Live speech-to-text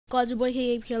God's your boy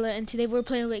kingeliudkilla, and today we're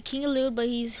playing with King of Loot, but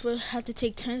we'll have to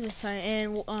take turns this time.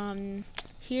 And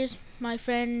here's my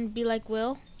friend Be Like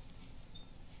Will.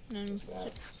 And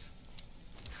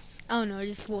I don't know,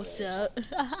 just what's up.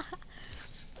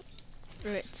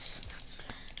 Rich.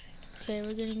 Okay,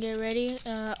 we're gonna get ready.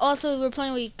 Also, we're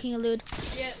playing with King of Loot.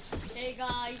 Yep. Hey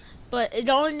guys. But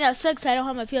the only thing that sucks, I don't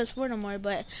have my PS4 no more.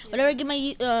 But whenever I get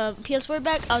my PS4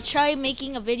 back, I'll try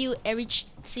making a video every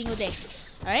single day.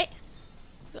 All right.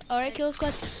 All right, Kill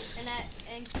Squad. And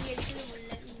kingeliudkilla will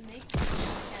let me make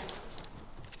channels.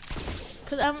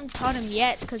 Cause I haven't taught him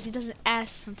yet, cause he doesn't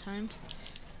ask sometimes.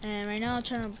 And right now I'm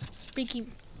trying to freaking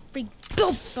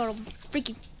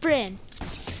friend.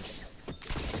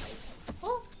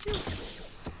 Oh, shoot.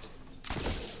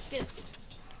 Good.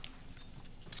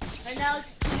 And now it's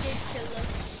kingeliudkilla.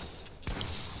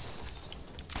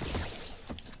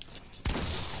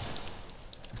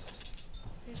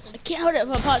 I can't hold it.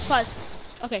 Pause.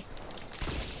 Okay.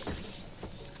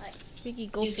 Right. Freaking You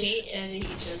goldfish. hate and each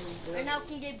other. Right now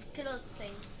kingeliudkilla's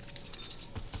playing.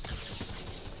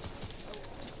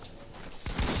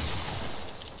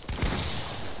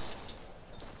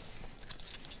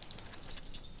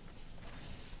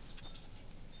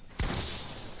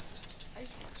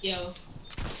 Yo.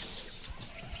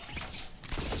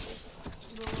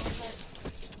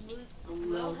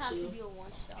 Will have to be a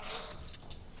one shot.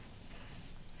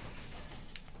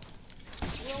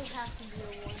 Will have to be a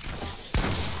one shot.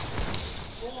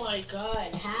 Oh my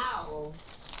god, how?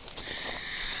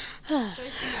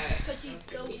 Because he's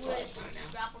so good at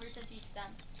grappler since he's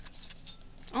done.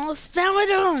 Oh, spam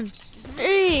it on.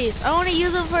 Please, I want to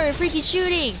use them for freaking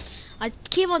shooting. I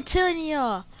keep on telling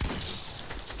y'all.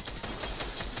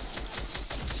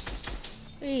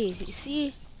 Hey, you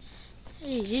see?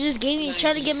 Hey, you just gave me,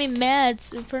 trying to get me mad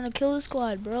in front of Killer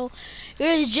Squad, bro.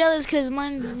 You're just jealous because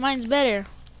mine's better.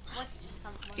 What?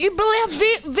 You barely have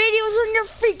videos on your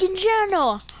freaking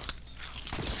channel.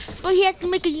 But he has to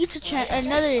make a YouTube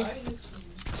channel,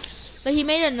 But he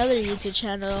made another YouTube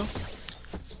channel.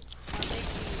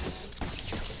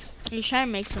 He's trying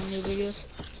to make some new videos,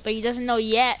 but he doesn't know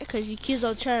yet because he keeps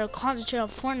on trying to concentrate on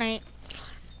Fortnite.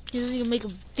 He doesn't even make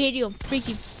a video on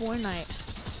freaking Fortnite.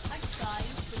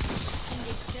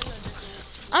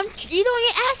 You don't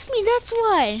even ask me, that's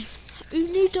why. You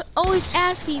need to always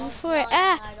ask me before I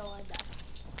act. I don't like that.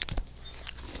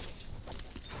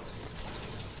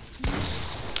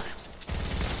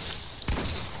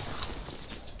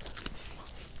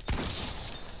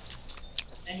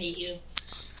 I hate you.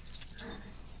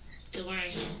 Don't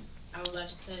worry, I'm about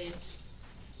to tell you.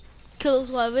 Kills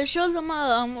what? It shows I'm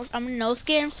a no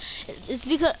skin. It's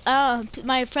because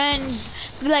my friend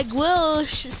like Will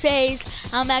says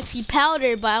I'm actually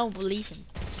powder, but I don't believe him.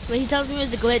 But he tells me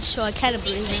it's a glitch, so I kind of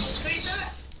believe him.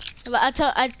 But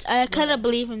I kind of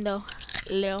believe him though,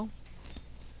 little.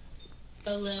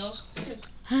 A little.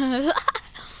 But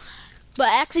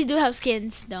I actually do have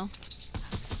skins though.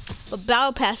 But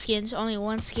battle pass skins, only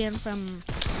one skin from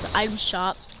the item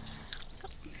shop.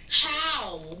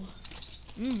 How?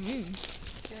 Mm-hmm.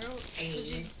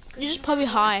 You're just probably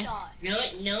high. You know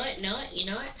what? You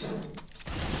know what?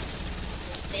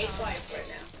 Stay quiet for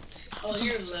now. Oh,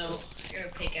 you're low. You're a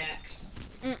pickaxe.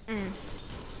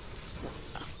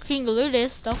 King of Loot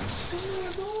is though.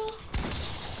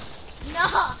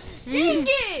 Nah, dang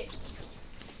it!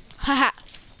 Haha.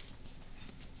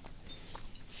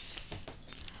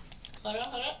 Hold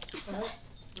up.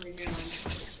 We're doing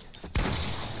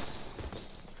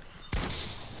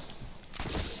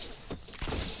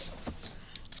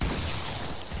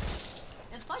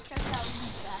If I tried that, would be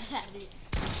bad at it.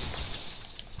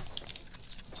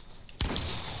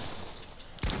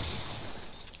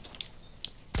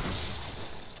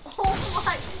 Oh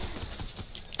my!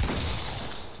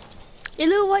 Hey,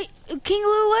 Lou, why, King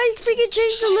Lou, why you freaking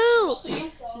change the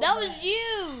loot? That was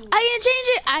you! I didn't change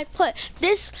it. I put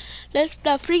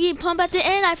the freaking pump at the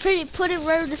end. I put it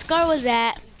where the scar was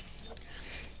at.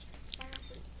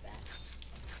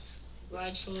 Well,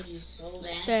 I told you so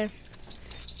bad. There.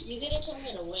 You could have told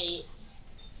me to wait.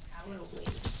 I would have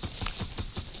waited.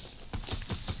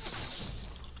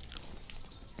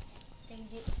 Dang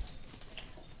it.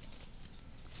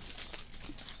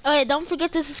 Oh yeah, don't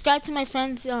forget to subscribe to my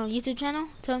friend's YouTube channel.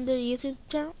 Tell them their YouTube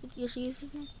channel. Your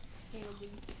YouTube channel.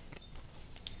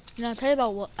 No, I'll tell you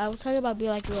about what. I will tell you about Be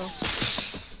Like Will.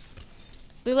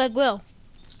 Be Like Will.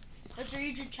 What's your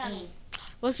YouTube channel?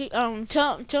 What's your,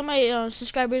 tell my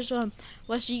subscribers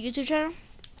what's your YouTube channel?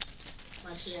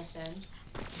 My PSN.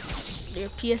 Your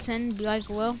PSN. Be Like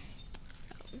Will.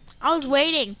 I was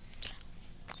waiting.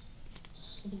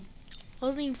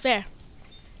 Wasn't even fair.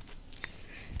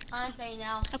 I'm playing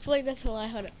now. I feel like that's a lie.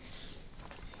 Hold up.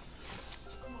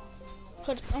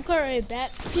 I'm coming right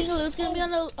back. Kingaloo's gonna be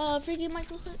on the freaking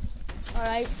microphone.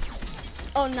 Alright.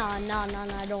 Oh, no,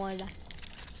 I don't want to die.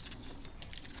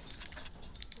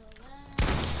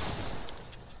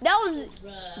 That was...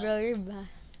 Bro, you're bad.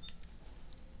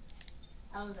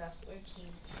 I was at 14.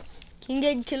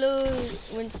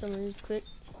 kingeliudkilla win some real quick.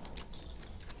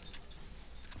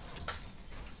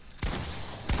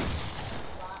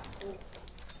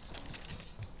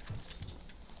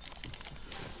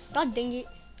 God dang it.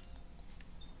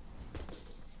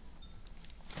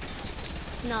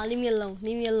 Nah, leave me alone.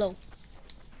 Leave me alone.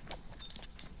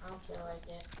 I don't feel like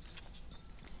it.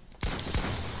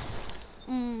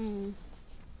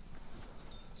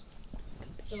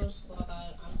 So squad,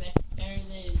 I'm better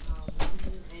than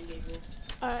and Gabriel.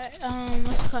 Alright,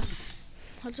 what's it called?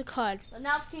 What's it called? So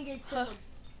now it's kingeliudkilla.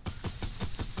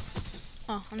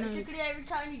 Oh, I'm not. Basically, every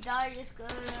time you die, it's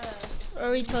good. I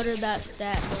already told her about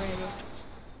that already.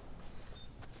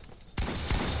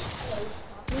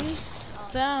 We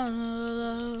found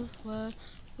love, what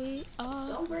we are.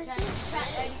 Don't break it.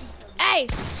 Hey!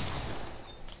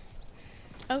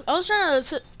 I was trying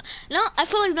to. No, I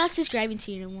feel like I'm not subscribing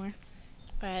to you anymore.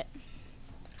 Alright.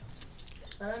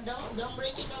 Don't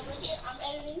break it. Don't break it. I'm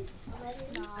editing.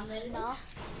 I'm editing. No.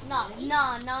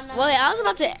 Well, I was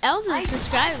about to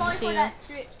subscribe falling to for you. that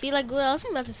trick. Be like, well, I was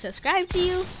about to subscribe to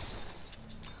you.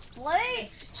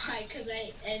 Wait. Why? Because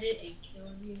I edit and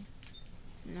kill you.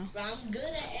 No. But I'm good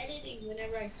at editing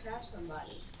whenever I trap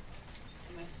somebody.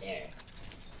 In my stare.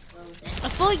 Well, I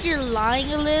feel like you're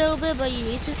lying a little bit about your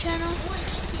YouTube channel.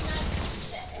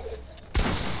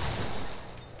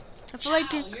 I feel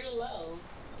like you're low.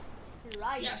 You're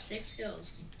right. You have 6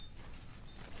 kills.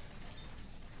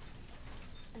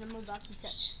 And I'm about to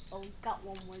check. Oh, we got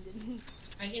one more than me.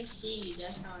 I can see you.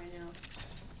 That's how I know.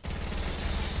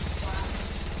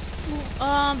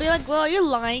 Be like, well, you're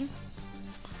lying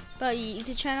about your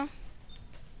YouTube channel.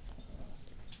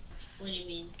 What do you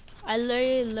mean? I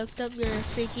literally looked up your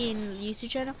freaking YouTube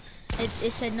channel.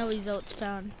 It said no results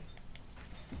found.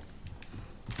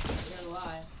 You're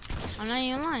lying. I'm not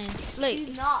even lying. Look.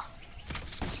 He's not.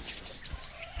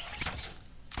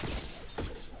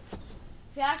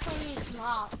 If you actually it's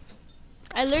not.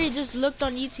 I literally just looked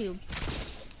on YouTube.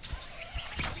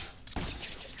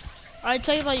 I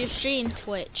tell you about your stream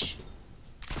Twitch.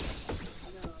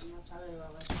 No, I'm not talking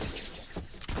about like.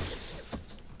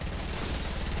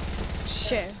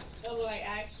 Sure. No, but like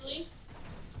actually,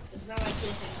 it's not like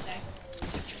this exactly.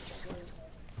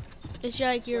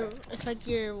 It's like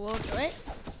your world, right?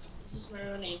 This is my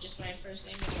real name, just my first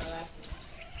name and my last name.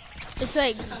 It's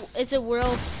like it's a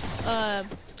world. I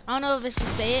don't know if I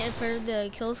should say it in front of the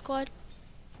kill squad.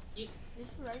 It's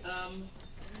right.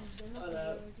 Hold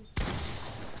up.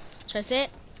 Should I say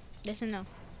it? Yes or no?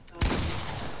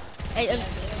 Hey, Yeah,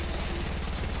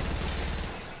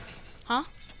 huh?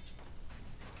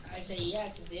 I say yeah,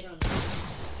 because they don't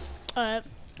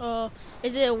know.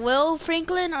 Is it Will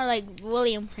Franklin or like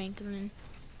William Franklin?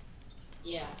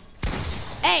 Yeah.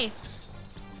 Hey!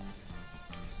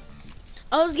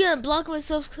 I was gonna block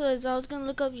myself because I was gonna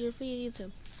look up your free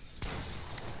YouTube.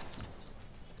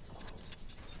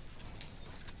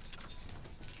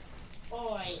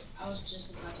 Oh, I was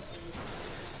just about to end it.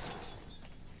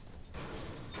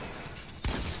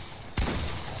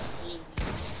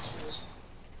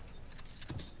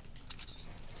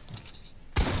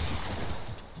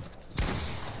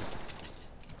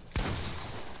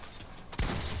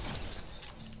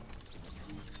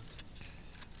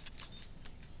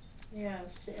 Yeah,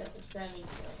 7 kills.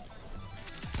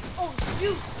 Oh,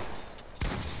 shoot.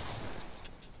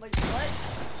 Wait, what?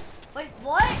 Wait,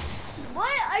 what?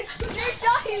 What? I just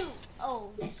shot you.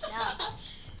 Oh, yeah.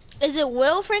 Is it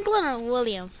Will Franklin or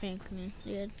William Franklin?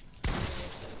 Yeah.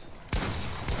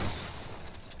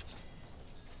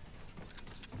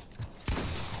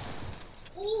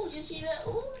 Ooh, you see that?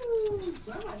 Ooh,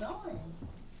 where am I going?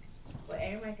 Where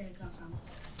am I gonna come from?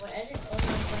 What edit? Oh,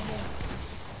 no, right here.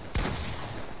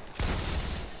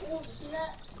 Ooh, you see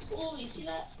that? Ooh, you see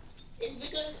that? It's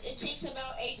because it takes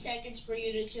about 8 seconds for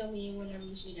you to kill me whenever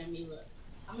you shoot at me. Look,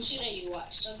 I'm gonna shoot at you.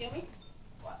 Watch. Don't kill me.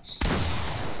 Watch.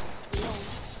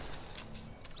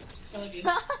 Told you.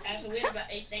 That's wait about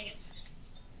 8 seconds.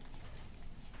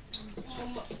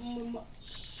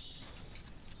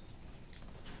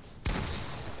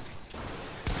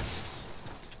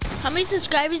 How many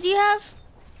subscribers do you have?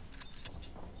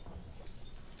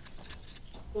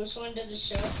 Which one does it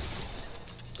show?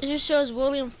 It just shows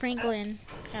William Franklin.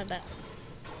 Have that.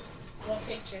 What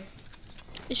picture?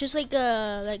 It's just like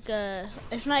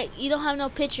it's not, you don't have no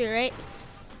picture, right?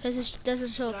 Because it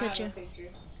doesn't show a No, I have picture. no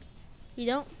picture. You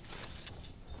don't?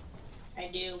 I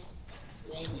do.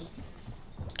 Maybe.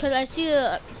 Cause I see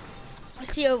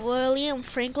a William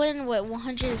Franklin with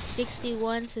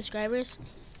 161 subscribers.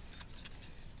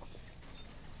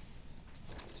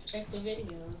 Check the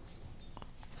videos.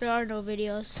 There are no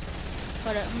videos.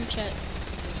 Hold up, let me check.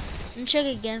 Let me check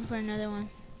again for another one.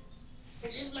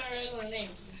 It's just my regular name.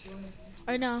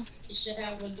 I know. It should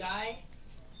have a guy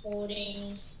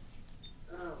holding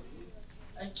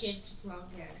a kid with long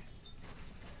hair.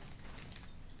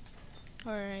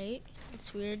 Alright.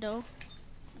 It's weird though.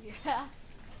 Yeah.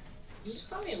 You just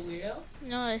call me a weirdo?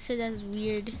 No, I said that's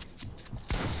weird. My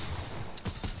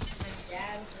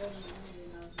dad told me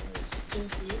when I was really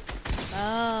stupid.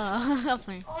 Oh,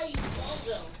 fine. Oh, you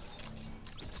bozo.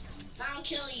 I'm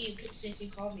killing you since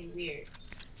you called me weird.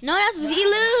 No, that's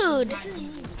Elude.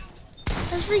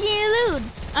 That's freaking Elude.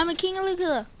 I'm a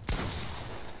kingeliudkilla.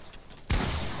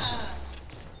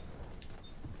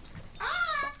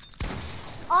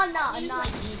 Oh no, Use no. my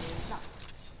devil.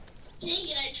 Dang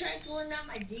it, I tried pulling out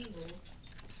my devil.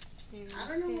 I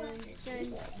don't know what I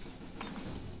did.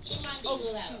 Get my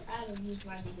devil out. I don't use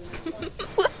my devil.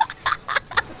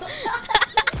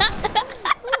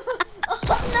 Oh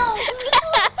no!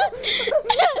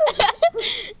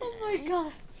 Oh my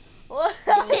god. What?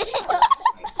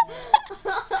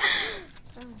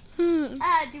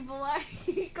 Ah, go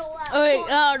out.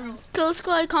 Alright, Kill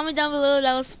Squad, comment down below.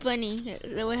 That was funny.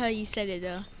 The way how you said it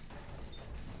though.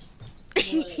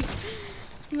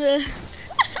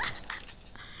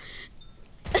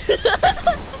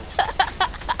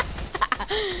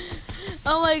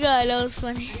 Oh my god, that was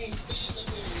funny.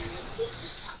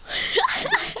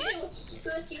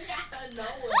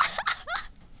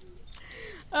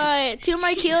 Alright, 2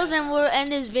 more kills and we'll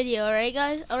end this video, alright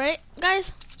guys? Alright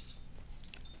guys?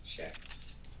 Sure.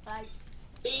 Bye.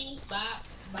 Bing, bop,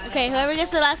 bada, Okay, whoever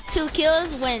gets the last 2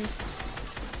 kills wins.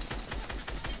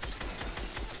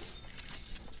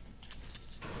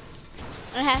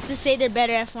 I have to say they're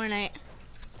better at Fortnite.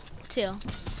 2.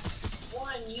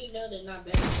 One, you know they're not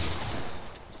better.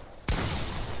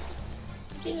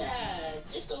 Yeah,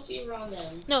 just don't fear on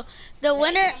them. No, the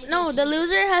winner, no, the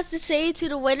loser has to say to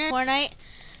the winner Fortnite,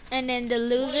 and then the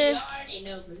loser. Well, you already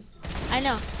know this. I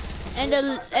know, and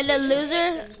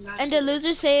the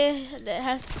loser say that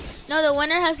has. No, the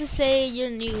winner has to say you're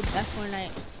new at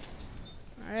Fortnite.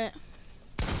 All right.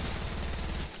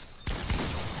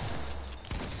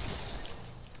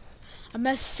 I'm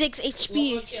at 6 One more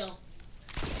HP. kill.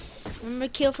 I'm gonna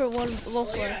kill for one Oh,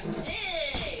 for. you're at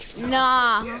 6.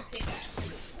 Nah. You're a pickaxe.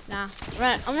 Nah,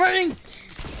 run! I'm running!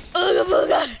 Oh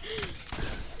god!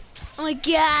 Oh my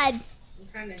god! I'm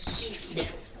trying to shoot you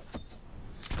down.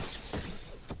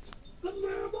 Come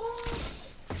on,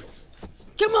 boy.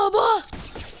 Come on, boy!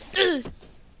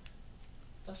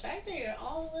 The fact that you're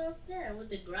all the way up there with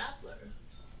the grappler.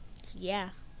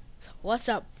 Yeah. What's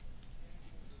up?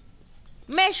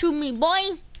 Mess with me,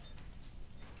 boy!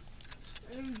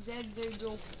 I'm dead, there you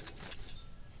go.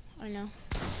 I know.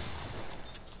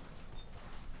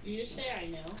 You just say I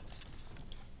know.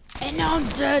 And now I'm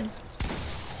dead.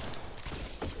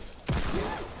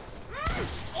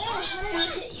 Oh, how did I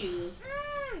hit you?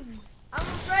 I'm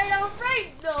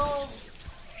afraid, no.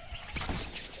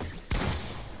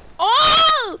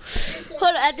 Oh! Hold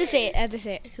on, I have to say it,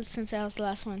 'cause since I was the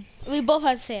last one. We both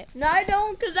have to say it. No, I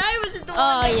don't, because I was the one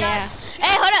Oh, that yeah.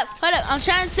 Hey, hold up. I'm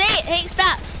trying to say it. Hey,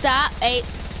 stop. Hey.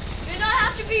 You don't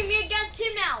have to be me against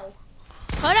him now.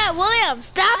 Hold up, William,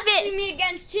 stop Be it! me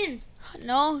against him.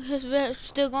 No, because we're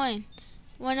still going.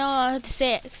 Well, no, I have to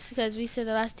say it, because we said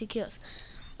the last 2 kills.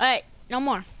 Alright, no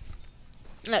more.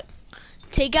 Look,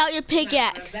 take out your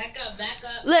pickaxe. Back up.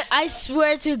 Look, I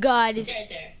swear to God. It's right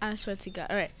there. I swear to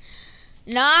God. Alright.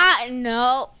 Nah,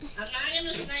 no. I'm not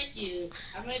gonna snipe you.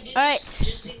 I'm gonna do Alright. this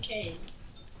just in case.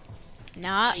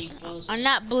 Nah, I'm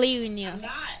not believing you. I'm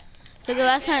not. Because the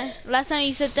last time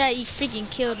you said that, you freaking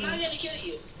killed I'm not me. gonna kill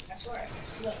you. I swear.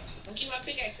 Look, I'm keeping my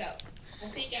pickaxe out. My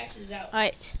pickaxe is out.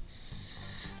 Alright.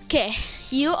 Okay,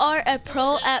 you are a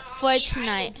pro at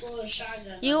Fortnite.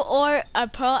 You are a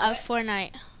pro at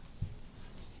Fortnite.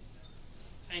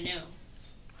 I know.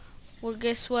 Well,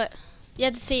 guess what? You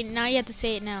have to say it now. You have to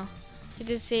say it now. You have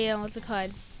to say what's it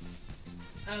called?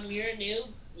 You're a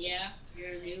noob. Yeah,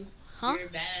 you're a noob. Huh? You're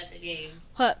bad at the game.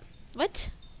 What?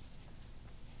 What?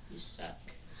 You suck.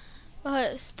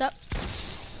 Stop.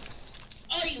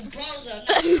 Oh, you bozo.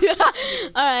 No.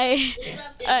 Alright.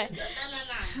 Stop this. Alright.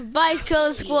 No. Bye,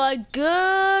 Kill Squad.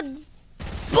 Goodbye.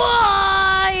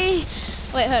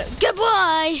 Wait, hold on.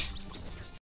 Goodbye.